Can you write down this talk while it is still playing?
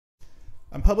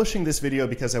I'm publishing this video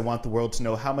because I want the world to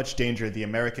know how much danger the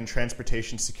American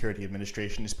Transportation Security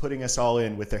Administration is putting us all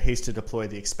in with their haste to deploy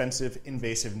the expensive,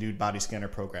 invasive nude body scanner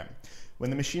program. When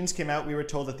the machines came out, we were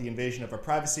told that the invasion of our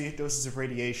privacy, doses of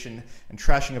radiation, and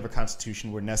trashing of our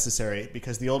Constitution were necessary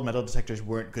because the old metal detectors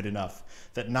weren't good enough,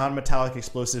 that non-metallic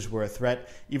explosives were a threat,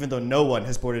 even though no one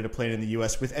has boarded a plane in the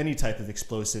US with any type of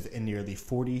explosive in nearly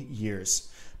 40 years.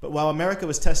 But while America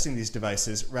was testing these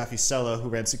devices, Rafi Sella, who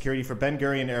ran security for Ben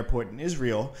Gurion Airport in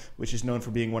Israel, which is known for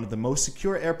being one of the most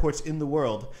secure airports in the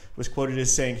world, was quoted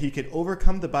as saying he could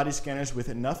overcome the body scanners with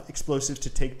enough explosives to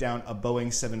take down a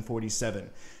Boeing 747,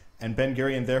 and Ben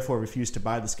Gurion therefore refused to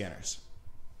buy the scanners.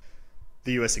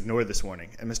 The US ignored this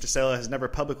warning, and Mr. Sella has never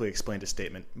publicly explained his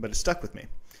statement, but it stuck with me.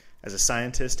 As a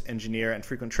scientist, engineer, and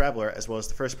frequent traveler, as well as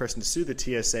the first person to sue the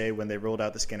TSA when they rolled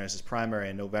out the scanners as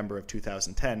primary in November of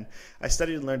 2010, I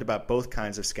studied and learned about both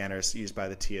kinds of scanners used by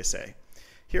the TSA.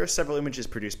 Here are several images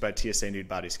produced by TSA nude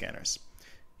body scanners.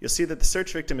 You'll see that the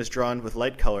search victim is drawn with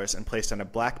light colors and placed on a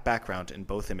black background in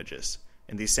both images.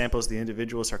 In these samples, the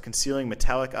individuals are concealing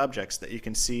metallic objects that you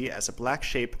can see as a black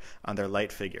shape on their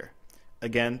light figure.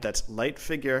 Again, that's light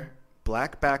figure,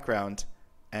 black background,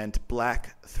 and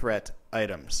black threat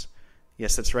items.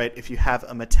 Yes, that's right. If you have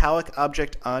a metallic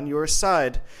object on your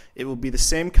side, it will be the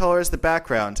same color as the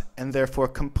background and therefore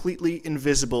completely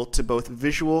invisible to both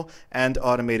visual and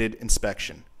automated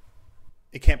inspection.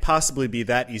 It can't possibly be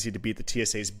that easy to beat the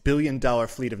TSA's billion-dollar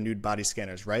fleet of nude body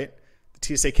scanners, right?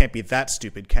 The TSA can't be that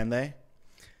stupid, can they?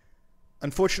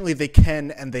 Unfortunately, they can,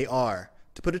 and they are.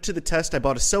 To put it to the test, I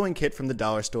bought a sewing kit from the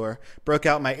dollar store, broke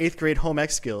out my 8th grade home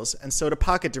ec skills, and sewed a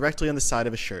pocket directly on the side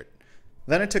of a shirt.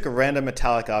 Then I took a random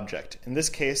metallic object, in this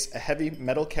case a heavy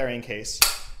metal carrying case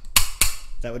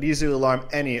that would easily alarm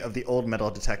any of the old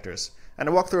metal detectors, and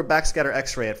I walked through a backscatter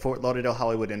x-ray at Fort Lauderdale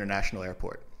Hollywood International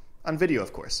Airport. On video,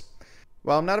 of course.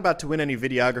 While I'm not about to win any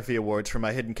videography awards for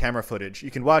my hidden camera footage, you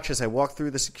can watch as I walk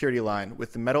through the security line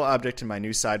with the metal object in my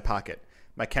new side pocket.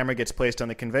 My camera gets placed on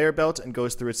the conveyor belt and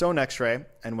goes through its own x-ray,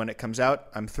 and when it comes out,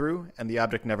 I'm through, and the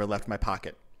object never left my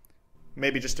pocket.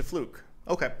 Maybe just a fluke.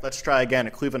 Okay, let's try again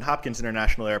at Cleveland Hopkins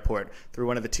International Airport through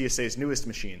one of the TSA's newest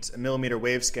machines, a millimeter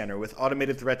wave scanner with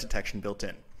automated threat detection built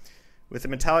in. With the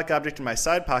metallic object in my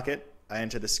side pocket, I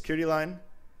enter the security line,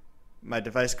 my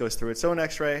device goes through its own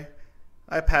x-ray,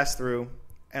 I pass through,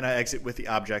 and I exit with the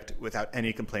object without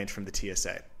any complaints from the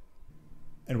TSA.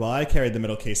 And while I carried the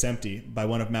metal case empty, by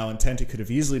one of malintent it could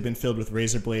have easily been filled with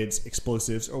razor blades,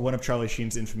 explosives, or one of Charlie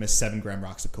Sheen's infamous 7-gram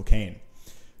rocks of cocaine.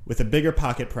 With a bigger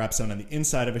pocket perhaps sewn on the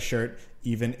inside of a shirt,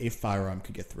 even a firearm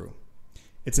could get through.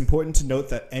 It's important to note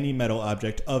that any metal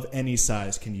object of any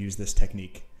size can use this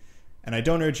technique. And I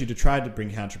don't urge you to try to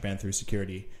bring contraband through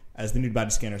security, as the nude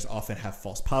body scanners often have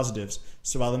false positives,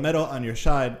 so while the metal on your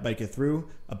side might get through,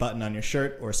 a button on your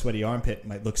shirt or a sweaty armpit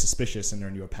might look suspicious and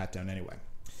earn you a pat down anyway.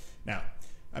 Now,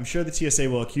 I'm sure the TSA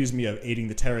will accuse me of aiding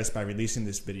the terrorists by releasing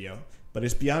this video, but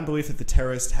it's beyond belief that the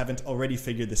terrorists haven't already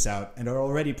figured this out and are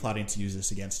already plotting to use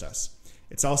this against us.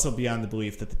 It's also beyond the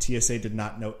belief that the TSA did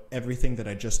not know everything that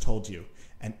I just told you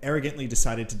and arrogantly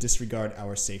decided to disregard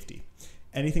our safety.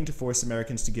 Anything to force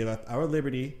Americans to give up our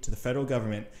liberty to the federal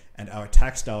government and our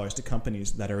tax dollars to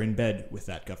companies that are in bed with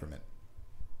that government.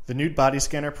 The nude body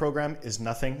scanner program is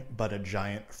nothing but a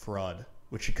giant fraud,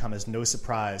 which should come as no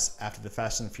surprise after the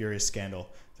Fast and Furious scandal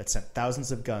that sent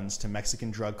thousands of guns to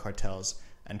Mexican drug cartels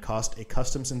and cost a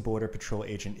Customs and Border Patrol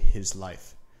agent his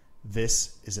life.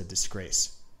 This is a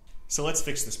disgrace. So let's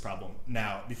fix this problem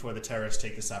now before the terrorists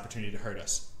take this opportunity to hurt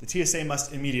us. The TSA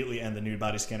must immediately end the nude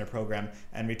body scanner program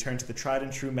and return to the tried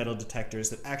and true metal detectors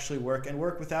that actually work and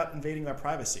work without invading our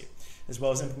privacy, as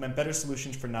well as implement better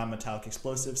solutions for non-metallic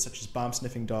explosives such as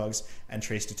bomb-sniffing dogs and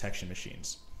trace detection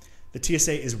machines. The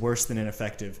TSA is worse than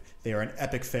ineffective. They are an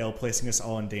epic fail, placing us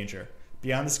all in danger.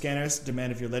 Beyond the scanners,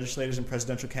 demand of your legislators and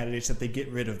presidential candidates that they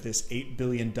get rid of this $8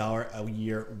 billion a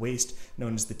year waste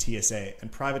known as the TSA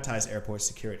and privatize airport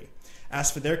security.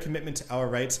 Ask for their commitment to our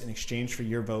rights in exchange for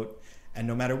your vote. And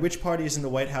no matter which party is in the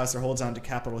White House or holds on to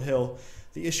Capitol Hill,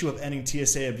 the issue of ending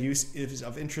TSA abuse is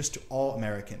of interest to all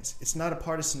Americans. It's not a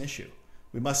partisan issue.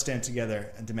 We must stand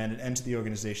together and demand an end to the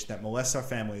organization that molests our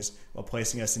families while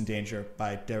placing us in danger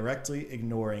by directly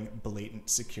ignoring blatant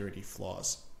security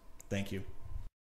flaws. Thank you.